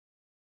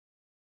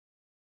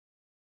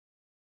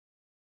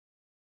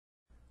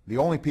The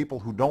only people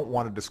who don't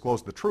want to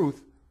disclose the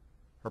truth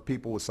are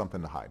people with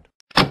something to hide.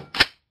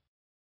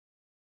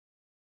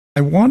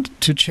 I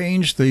want to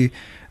change the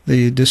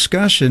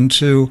discussion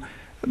to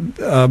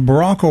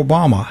Barack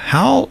Obama.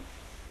 How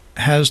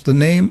has the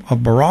name of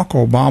Barack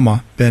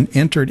Obama been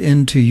entered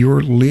into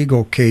your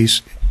legal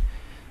case,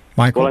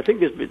 Michael? Well, I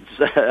think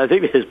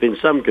there's been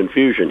some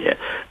confusion here.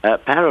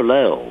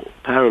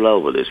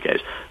 Parallel with this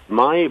case,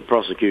 my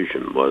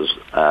prosecution was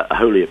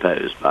wholly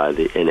opposed by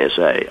the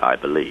NSA, I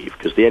believe,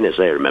 because the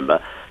NSA,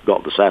 remember,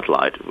 got the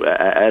satellite.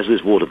 As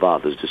this water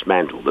bath is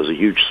dismantled, there's a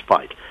huge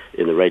spike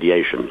in the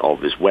radiation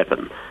of this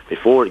weapon.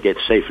 Before it gets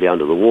safely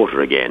under the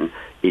water again,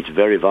 it's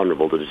very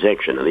vulnerable to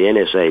detection, and the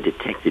NSA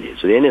detected it.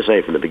 So the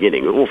NSA, from the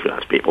beginning, awfully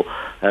nice people,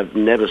 have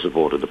never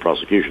supported the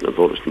prosecution and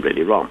thought it was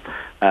completely wrong.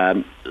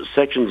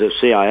 Sections of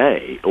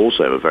CIA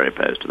also are very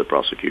opposed to the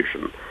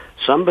prosecution.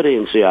 Somebody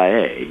in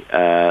CIA,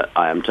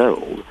 I am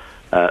told,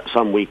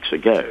 some weeks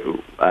ago,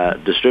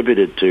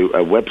 distributed to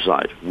a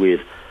website with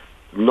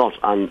not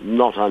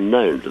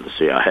unknown to the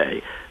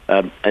CIA,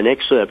 an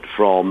excerpt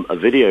from a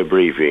video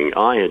briefing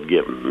I had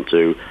given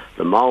to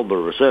the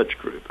Marlborough Research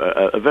Group,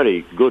 a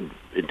very good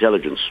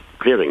intelligence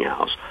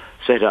clearinghouse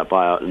set up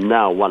by a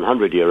now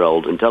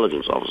 100-year-old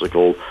intelligence officer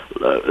called,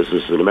 this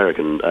is an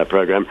American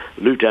program,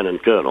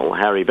 Lieutenant Colonel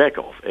Harry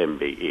Beckoff,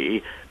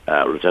 MBE,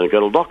 Lieutenant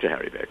Colonel Dr.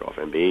 Harry Beckoff,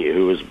 MBE,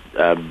 who was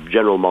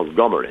General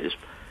Montgomery's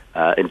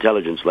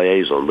intelligence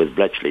liaison with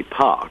Bletchley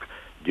Park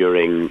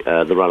during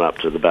the run-up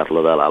to the Battle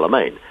of El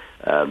Alamein.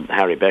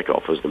 Harry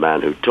Beckoff was the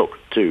man who took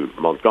to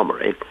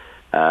Montgomery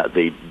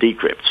the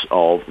decrypts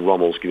of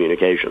Rommel's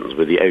communications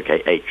with the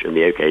OKH and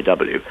the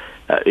OKW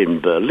in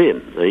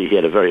Berlin. He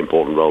had a very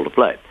important role to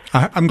play.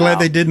 I'm glad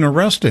they didn't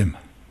arrest him.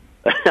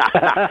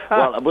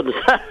 Well,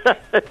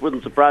 it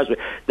wouldn't surprise me.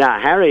 Now,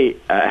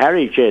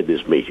 Harry chaired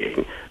this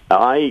meeting.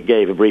 I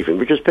gave a briefing,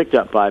 which was picked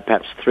up by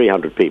perhaps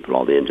 300 people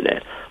on the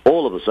Internet.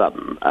 All of a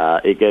sudden,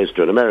 it goes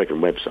to an American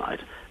website,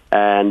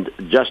 and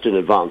just in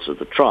advance of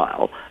the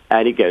trial,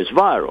 and it goes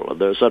viral,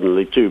 and there are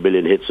suddenly 2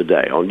 billion hits a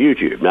day on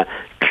YouTube. Now,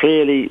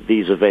 clearly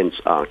these events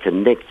are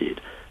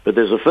connected, but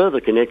there's a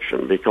further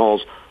connection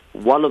because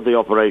one of the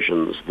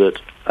operations that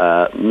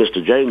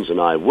Mr. Jones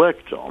and I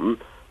worked on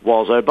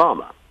was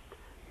Obama.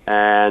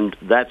 And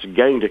that's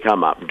going to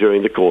come up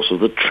during the course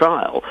of the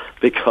trial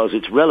because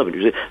it's relevant.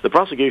 You see, the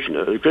prosecution,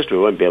 Christopher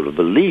won't be able to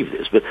believe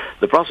this, but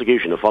the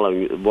prosecution are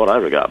following what I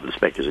regard with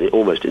respect as an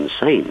almost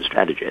insane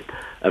strategy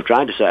of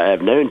trying to say I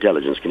have no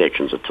intelligence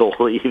connections at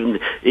all,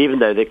 even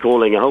though they're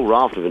calling a whole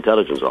raft of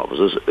intelligence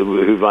officers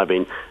who I've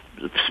been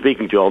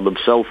speaking to on the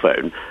cell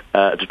phone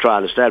to try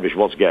and establish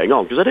what's going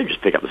on, because I don't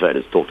just pick up the phone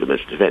and talk to the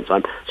Ministry of Defence.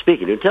 I'm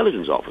speaking to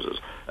intelligence officers,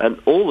 and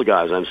all the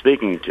guys I'm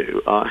speaking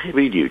to are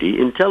heavy-duty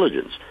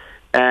intelligence.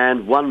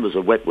 And one was a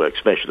wet work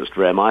specialist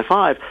for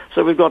MI5.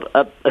 So we've got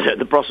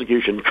the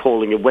prosecution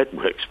calling a wet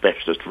work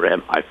specialist for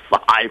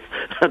MI5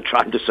 and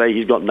trying to say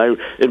he's got no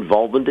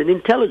involvement in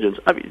intelligence.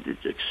 I mean,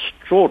 it's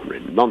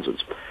extraordinary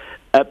nonsense.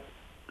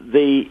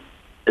 The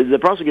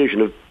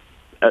prosecution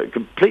have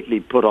completely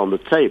put on the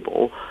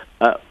table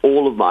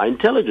all of my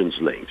intelligence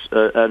links.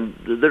 And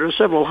there are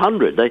several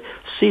hundred. They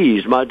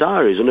seized my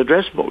diaries and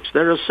address books.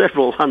 There are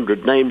several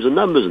hundred names and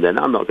numbers in there.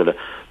 Now, I'm not going to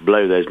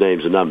blow those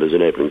names and numbers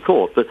in open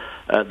court, but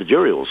the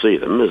jury will see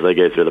them as they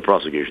go through the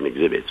prosecution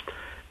exhibits.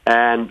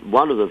 And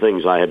one of the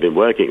things I had been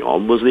working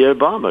on was the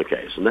Obama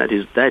case, and that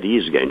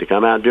is going to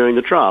come out during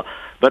the trial.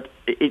 But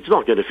it's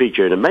not going to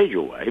feature in a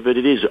major way, but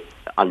it is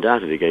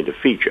undoubtedly going to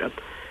feature.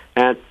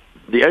 And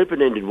the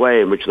open-ended way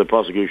in which the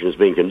prosecution is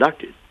being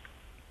conducted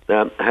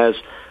has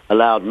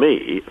allowed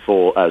me,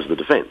 as the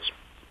defense,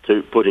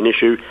 to put in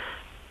issue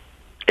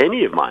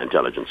any of my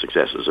intelligence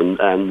successes.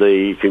 And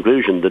the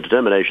conclusion, the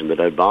determination that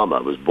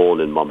Obama was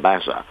born in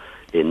Mombasa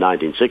in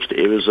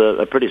 1960 was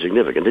a pretty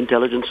significant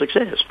intelligence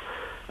success.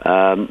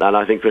 And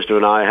I think Christopher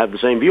and I have the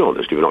same view on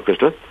this, do we not,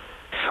 Christopher?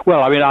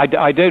 Well, I mean,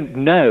 I don't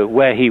know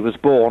where he was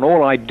born.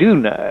 All I do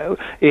know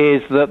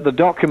is that the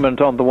document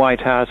on the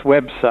White House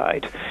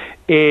website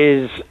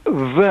is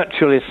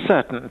virtually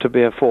certain to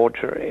be a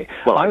forgery.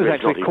 Well, I was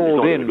actually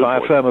called in by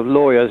a firm of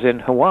lawyers in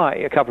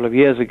Hawaii a couple of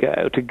years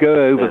ago to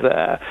go over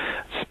there,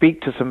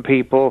 speak to some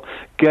people,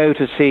 go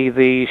to see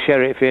the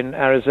sheriff in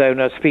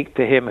Arizona, speak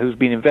to him who's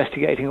been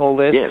investigating all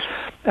this,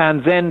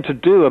 and then to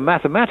do a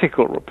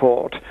mathematical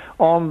report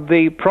on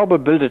the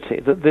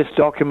probability that this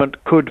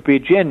document could be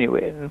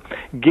genuine,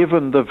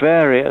 given the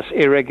various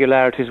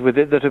irregularities with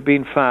it that have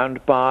been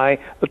found by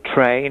the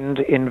trained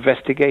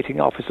investigating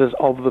officers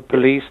of the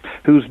police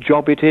whose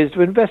job it is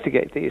to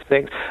investigate these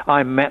things.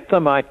 I met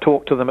them, I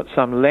talked to them at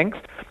some length.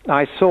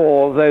 I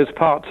saw those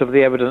parts of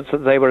the evidence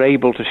that they were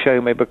able to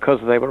show me because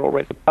they were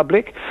already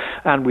public,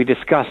 and we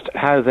discussed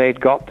how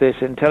they'd got this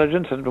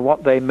intelligence and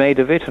what they made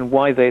of it and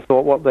why they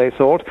thought what they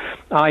thought.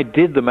 I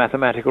did the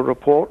mathematical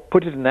report,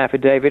 put it in an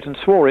affidavit, and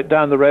swore it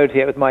down the road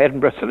here with my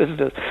Edinburgh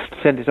solicitors to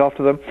send it off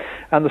to them.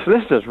 And the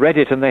solicitors read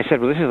it and they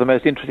said, well, this is the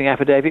most interesting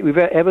affidavit we've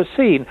ever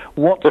seen.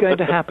 What's going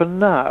to happen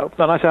now?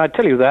 And I said, I'd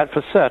tell you that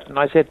for certain.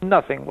 I said,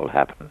 nothing will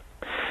happen.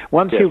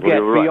 Once you get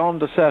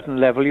beyond a certain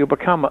level, you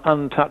become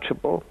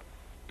untouchable.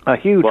 A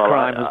huge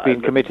crime has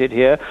been committed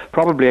here,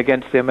 probably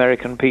against the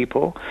American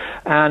people,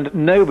 and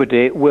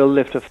nobody will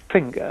lift a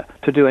finger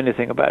to do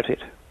anything about it.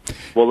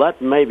 Well,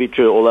 that may be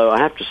true, although I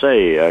have to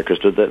say,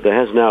 Krista, that there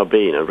has now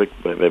been, and Rick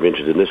may be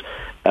interested in this,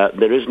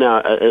 there is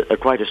now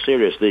quite a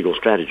serious legal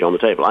strategy on the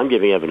table. I'm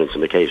giving evidence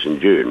in the case in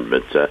June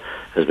that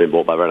has been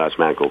brought by a very nice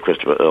man called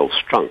Christopher Earl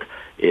Strunk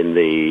in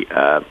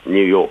the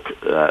New York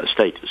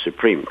State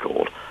Supreme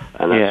Court,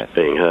 and that's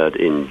being heard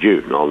in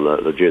June, on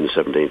the June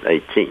 17th,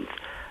 18th.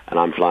 And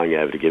I'm flying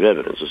over to give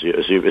evidence,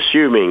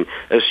 assuming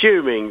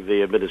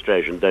the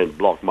administration don't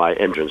block my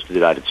entrance to the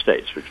United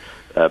States, which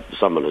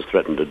someone has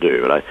threatened to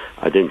do, and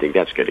I don't think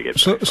that's going to get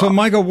very far. So,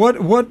 Michael,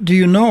 what do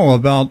you know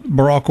about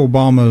Barack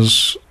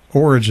Obama's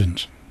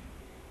origins?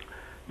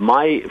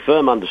 My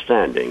firm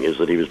understanding is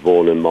that he was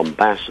born in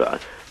Mombasa,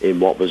 in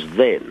what was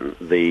then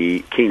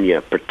the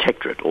Kenya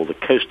Protectorate, or the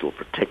Coastal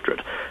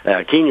Protectorate.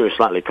 Kenya is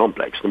slightly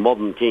complex. The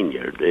modern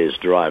Kenya is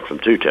derived from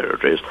two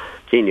territories: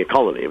 Kenya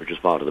Colony, which was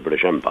part of the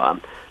British Empire,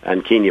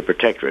 and Kenya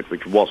Protectorate,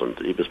 which wasn't.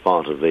 It was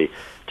part of the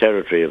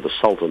territory of the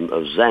Sultan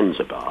of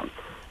Zanzibar.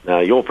 Now,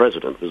 your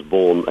president was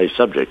born a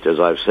subject, as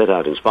I've set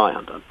out in Spy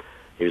Hunter.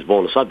 He was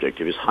born a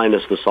subject of His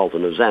Highness the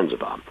Sultan of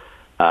Zanzibar.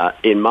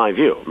 In my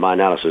view, my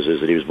analysis is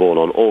that he was born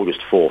on August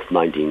 4th,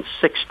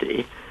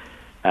 1960.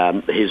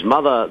 His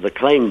mother, the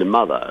claimed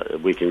mother,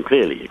 we can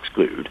clearly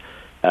exclude.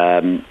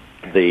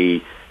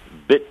 The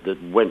bit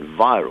that went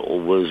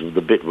viral was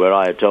the bit where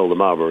I had told the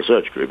Marlborough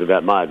Research Group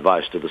about my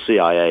advice to the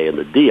CIA and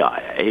the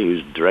DIA,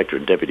 whose director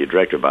and deputy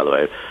director, by the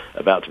way,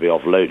 about to be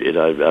offloaded.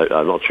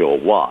 I'm not sure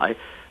why.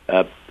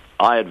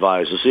 I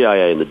advised the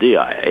CIA and the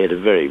DIA at a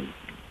very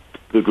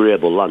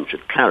agreeable lunch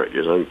at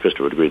Claridge's. I think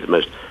Christopher would agree that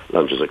most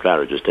lunches at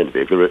Claridge's tend to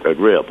be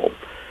agreeable,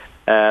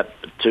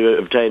 to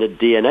obtain a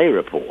DNA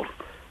report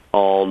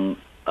on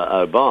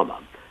Obama.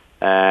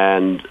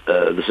 And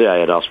the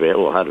CIA had asked me,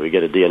 well, how do we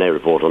get a DNA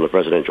report on a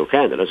presidential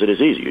candidate? I said,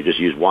 it's easy. You just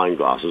use wine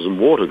glasses and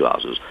water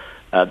glasses.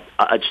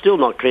 It's still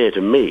not clear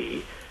to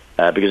me,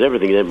 because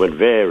everything then went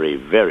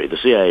the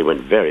CIA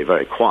went very,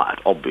 very quiet,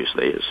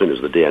 obviously, as soon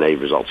as the DNA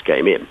results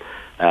came in.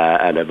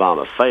 And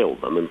Obama failed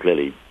them, and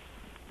clearly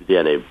the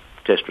DNA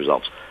test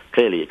results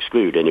clearly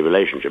exclude any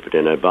relationship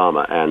between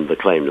Obama and the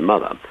claimed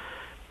mother.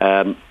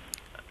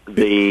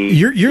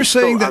 You're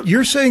saying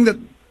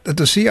that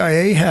the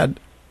CIA had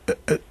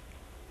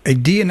a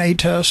DNA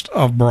test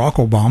of Barack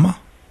Obama?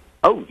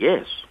 Oh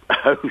yes,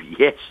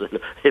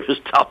 it was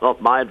done on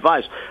my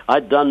advice.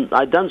 I'd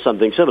done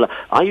something similar.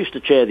 I used to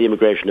chair the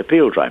Immigration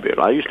Appeal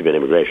Tribunal. I used to be an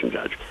immigration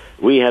judge.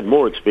 We had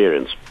more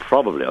experience,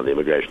 probably, on the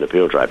Immigration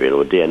Appeal Tribunal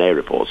with DNA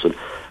reports, and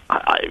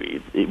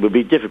it would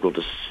be difficult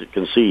to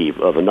conceive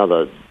of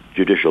another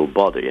judicial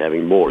body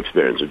having more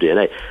experience of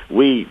DNA.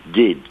 We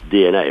did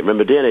DNA.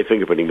 Remember, DNA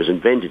fingerprinting was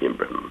invented in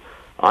Britain.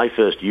 I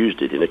first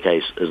used it in a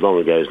case as long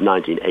ago as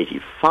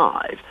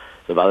 1985.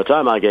 So by the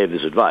time I gave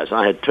this advice,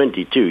 I had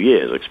 22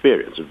 years'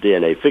 experience of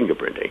DNA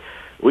fingerprinting.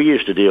 We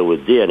used to deal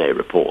with DNA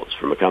reports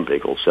from a company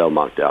called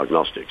Cellmark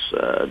Diagnostics,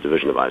 a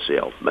division of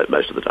ICL,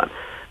 most of the time.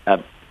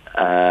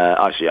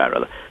 ICI,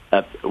 rather.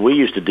 We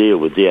used to deal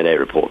with DNA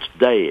reports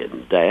day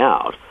in, day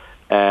out,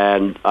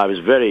 and I was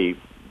very,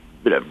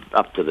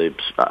 up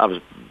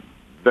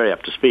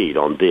to speed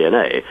on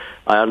DNA.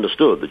 I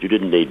understood that you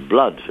didn't need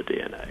blood for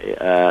DNA,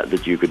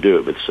 that you could do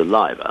it with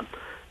saliva.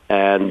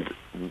 And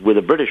with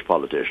a British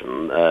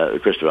politician,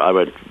 Christopher, I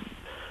won't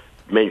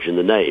mention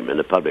the name in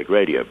a public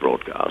radio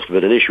broadcast,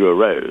 but an issue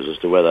arose as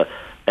to whether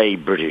a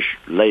British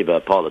Labour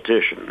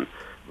politician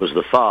was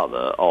the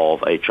father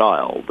of a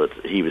child that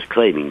he was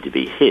claiming to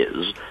be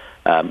his.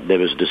 There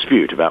was a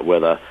dispute about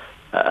whether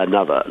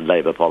another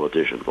Labour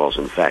politician was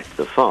in fact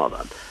the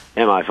father.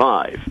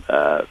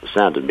 MI5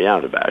 sounded me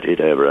out about it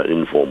over an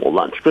informal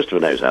lunch. Christopher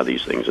knows how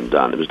these things are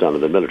done. It was done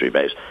at a military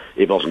base.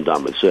 It wasn't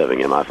done with serving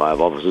MI5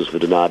 officers for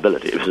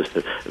deniability. It was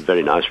a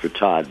very nice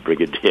retired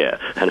brigadier,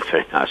 and a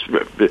very nice,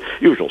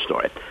 usual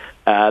story.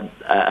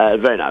 A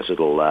very nice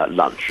little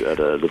lunch at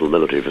a little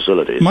military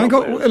facility.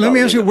 Michael, let me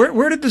ask you,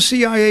 where did the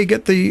CIA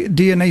get the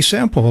DNA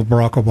sample of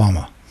Barack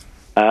Obama?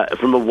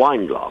 From a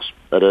wine glass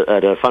at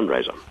a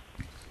fundraiser.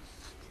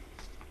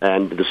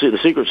 And the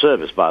Secret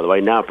Service, by the way,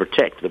 now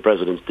protect the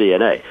president's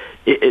DNA.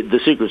 The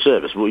Secret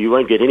Service, well, you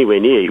won't get anywhere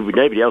near.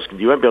 Nobody else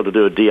you won't be able to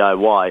do a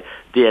DIY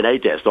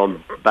DNA test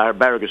on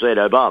Barack Hussein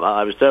Obama.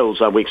 I was told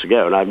some weeks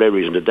ago, and I have no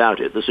reason to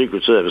doubt it. The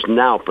Secret Service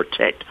now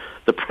protect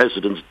the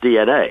president's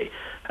DNA.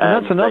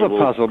 And that's another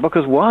puzzle,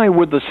 because why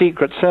would the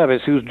Secret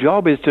Service, whose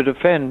job is to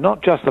defend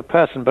not just the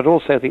person but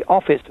also the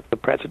office of the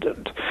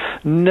president,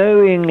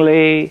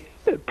 knowingly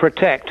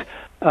protect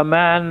a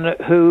man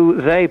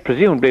who they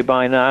presumably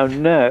by now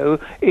know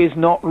is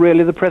not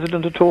really the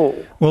president at all?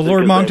 Well,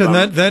 Lord Monckton,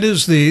 that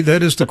is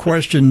the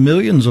question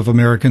millions of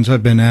Americans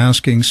have been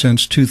asking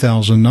since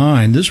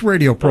 2009. This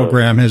radio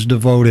program has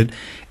devoted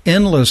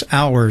endless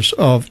hours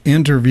of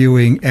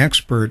interviewing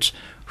experts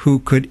who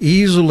could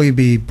easily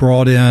be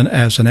brought in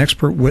as an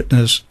expert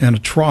witness in a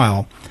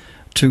trial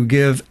to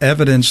give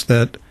evidence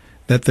that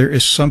there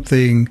is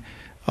something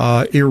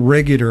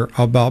irregular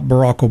about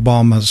Barack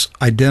Obama's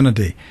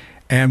identity.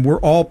 And we're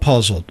all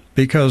puzzled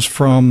because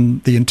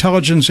from the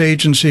intelligence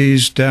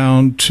agencies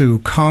down to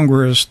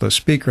Congress, the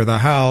Speaker of the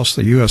House,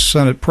 the U.S.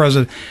 Senate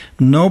President,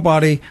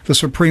 nobody, the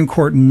Supreme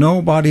Court,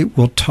 nobody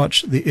will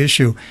touch the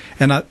issue.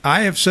 And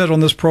I have said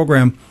on this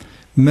program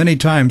many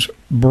times,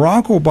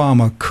 Barack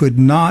Obama could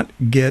not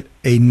get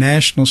a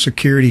national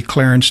security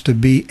clearance to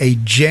be a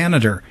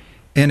janitor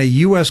in a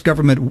U.S.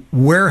 government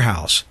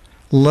warehouse,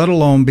 let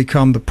alone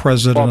become the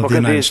President of the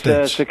United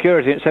States.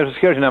 Because his Social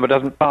Security number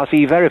doesn't pass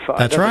E-Verify.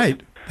 That's right.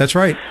 That's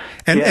right.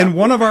 And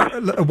one of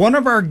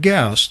our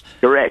guests,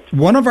 correct.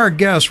 One of our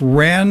guests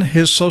ran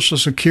his Social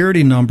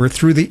Security number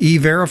through the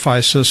E-Verify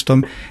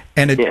system,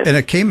 and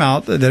it came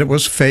out that it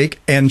was fake.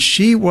 And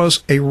she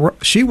was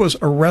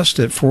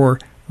arrested for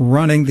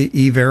running the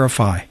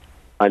E-Verify.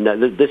 I know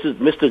this is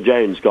Mr.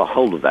 Jones got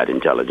hold of that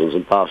intelligence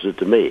and passed it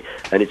to me,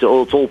 and it's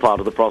all part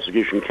of the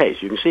prosecution case.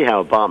 You can see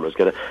how Obama is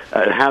going to.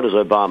 How does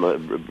Obama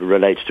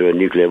relate to a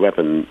nuclear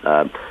weapon,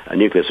 a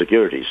nuclear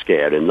security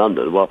scare in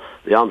London? Well,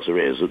 the answer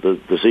is that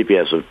the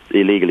CPS have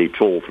illegally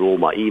trawled through all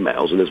my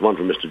emails, and there's one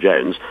from Mr.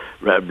 Jones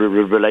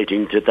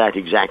relating to that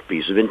exact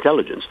piece of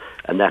intelligence,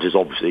 and that is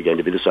obviously going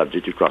to be the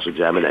subject of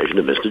cross-examination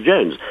of Mr.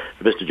 Jones.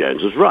 Mr.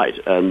 Jones was right,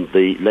 and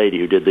the lady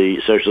who did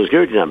the Social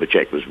Security number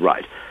check was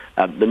right.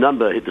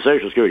 The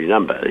Social Security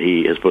number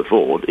he has put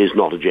forward is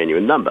not a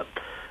genuine number.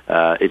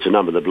 It's a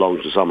number that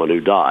belongs to someone who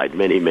died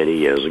many, many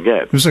years ago.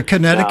 It was a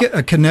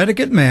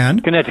Connecticut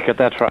man. Connecticut,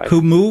 that's right.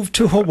 Who moved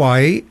to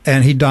Hawaii,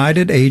 and he died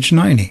at age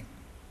 90.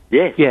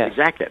 Yes.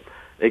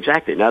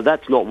 Exactly. Now,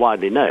 that's not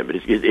widely known, but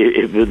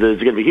there's going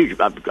to be huge.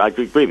 I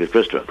agree with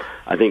Christopher.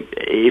 I think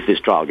if this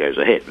trial goes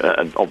ahead,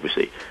 and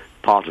obviously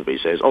part of me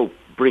says, oh,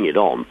 bring it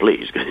on,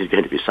 please, because it's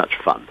going to be such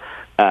fun.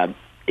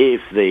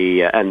 If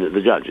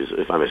the judge is,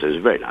 if I may say, is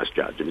a very nice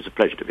judge, and it's a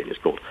pleasure to be in his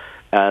court.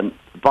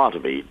 Part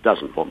of me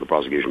doesn't want the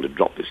prosecution to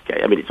drop this case.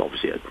 I mean, it's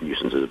obviously a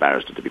nuisance as a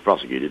barrister to be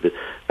prosecuted,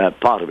 but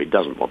part of me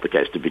doesn't want the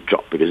case to be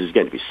dropped because it's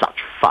going to be such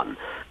fun.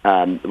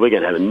 We're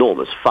going to have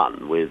enormous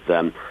fun with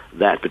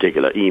that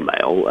particular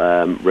email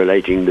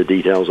relating the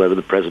details over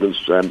the president's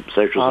social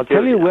security. I'll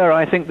tell you where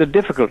I think the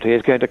difficulty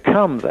is going to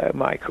come, though,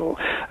 Michael,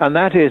 and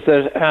that is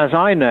that, as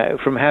I know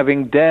from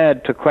having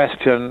dared to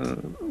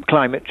question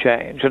climate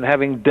change and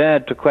having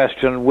dared to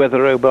question whether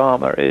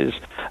Obama is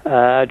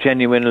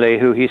genuinely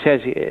who he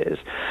says he is,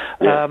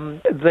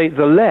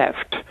 the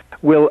left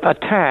will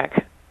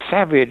attack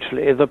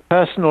savagely the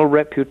personal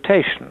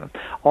reputation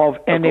of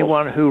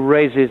anyone who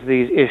raises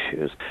these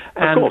issues.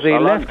 And the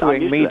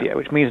left-wing media,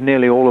 which means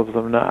nearly all of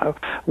them now,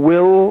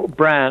 will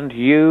brand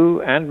you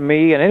and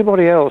me and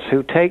anybody else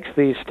who takes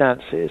these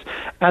stances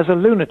as a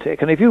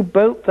lunatic. And if you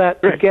bolt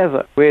that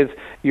together with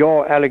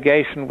your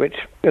allegation, which,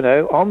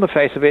 on the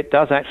face of it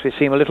does actually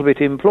seem a little bit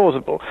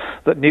implausible,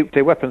 that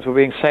nuclear weapons were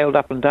being sailed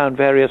up and down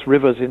various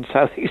rivers in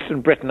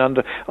southeastern Britain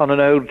on an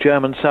old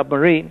German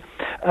submarine,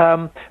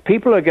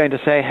 people are going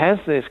to say, has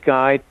this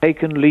guy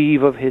taken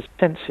leave of his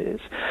senses?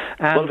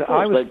 And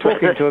I was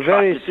talking to a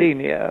very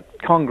senior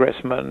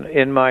congressman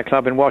in my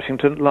club in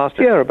Washington last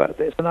year about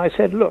this, and I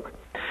said, look,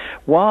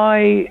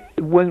 why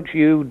won't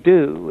you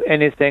do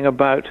anything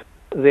about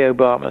the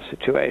Obama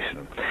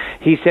situation?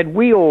 He said,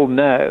 we all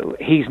know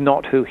he's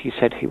not who he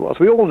said he was.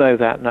 We all know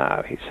that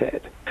now, he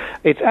said.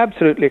 It's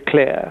absolutely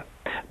clear,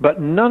 but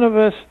none of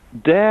us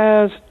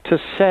dares to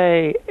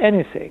say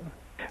anything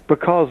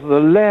because the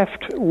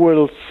left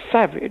will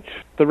savage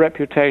the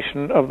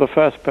reputation of the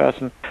first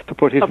person to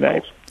put his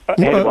name.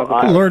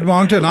 Lord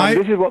Monckton,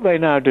 this is what they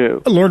now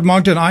do. Lord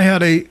Monckton, I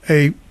had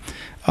a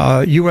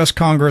U.S.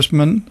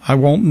 congressman, I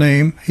won't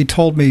name, he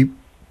told me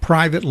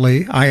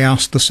privately, I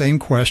asked the same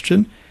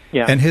question,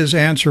 and his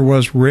answer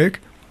was, Rick,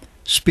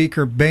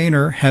 Speaker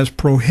Boehner has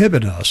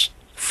prohibited us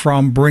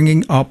from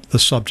bringing up the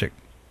subject.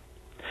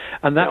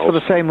 And that's for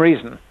the same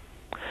reason.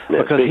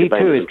 Because he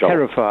too is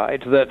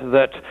terrified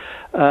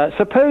that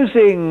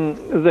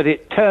supposing that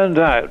it turned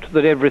out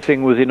that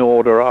everything was in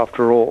order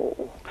after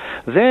all,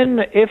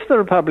 then if the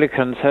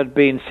Republicans had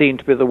been seen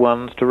to be the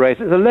ones to raise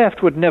it, the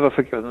left would never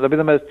forgive them. There'd be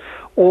the most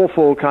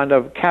awful kind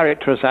of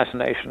character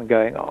assassination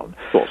going on.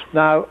 Of course.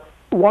 Now,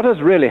 what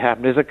has really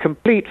happened is a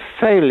complete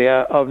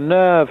failure of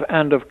nerve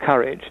and of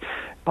courage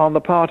on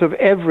the part of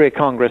every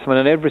congressman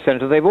and every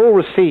senator. They've all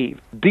received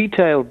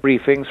detailed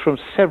briefings from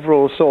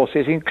several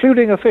sources,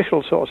 including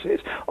official sources,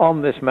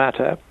 on this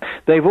matter.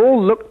 They've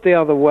all looked the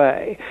other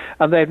way,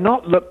 and they've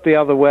not looked the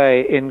other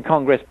way in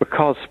Congress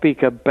because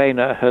Speaker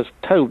Boehner has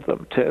told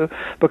them to,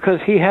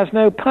 because he has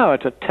no power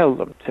to tell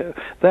them to.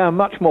 They are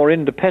much more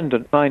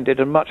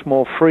independent-minded and much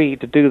more free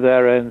to do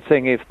their own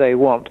thing if they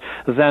want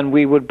than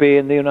we would be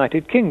in the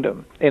United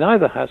Kingdom, in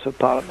either House of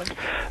Parliament.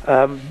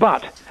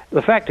 But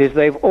the fact is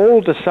they've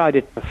all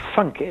decided to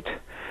funk it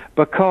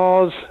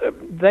because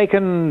they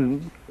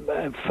can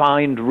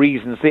find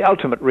reasons. The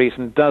ultimate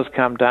reason does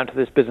come down to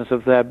this business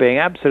of their being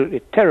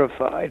absolutely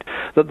terrified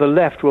that the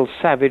left will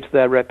savage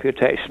their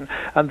reputation.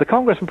 And the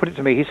Congressman put it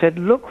to me, he said,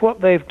 look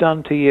what they've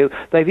done to you.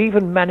 They've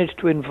even managed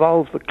to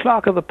involve the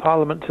Clerk of the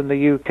Parliament in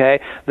the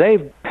UK.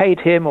 They've paid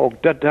him, or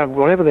done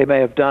whatever they may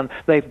have done.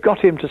 They've got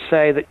him to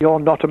say that you're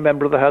not a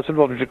member of the House of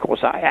Lords, which of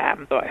course I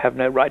am, though I have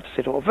no right to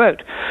sit or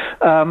vote.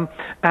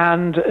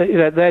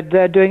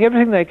 They're doing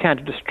everything they can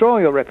to destroy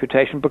your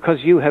reputation because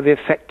you have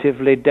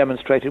effectively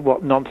demonstrated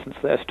what nonsense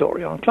their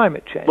story on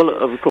climate change. Well,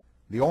 of course.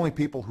 The only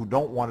people who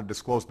don't want to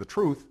disclose the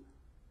truth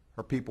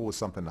are people with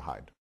something to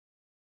hide.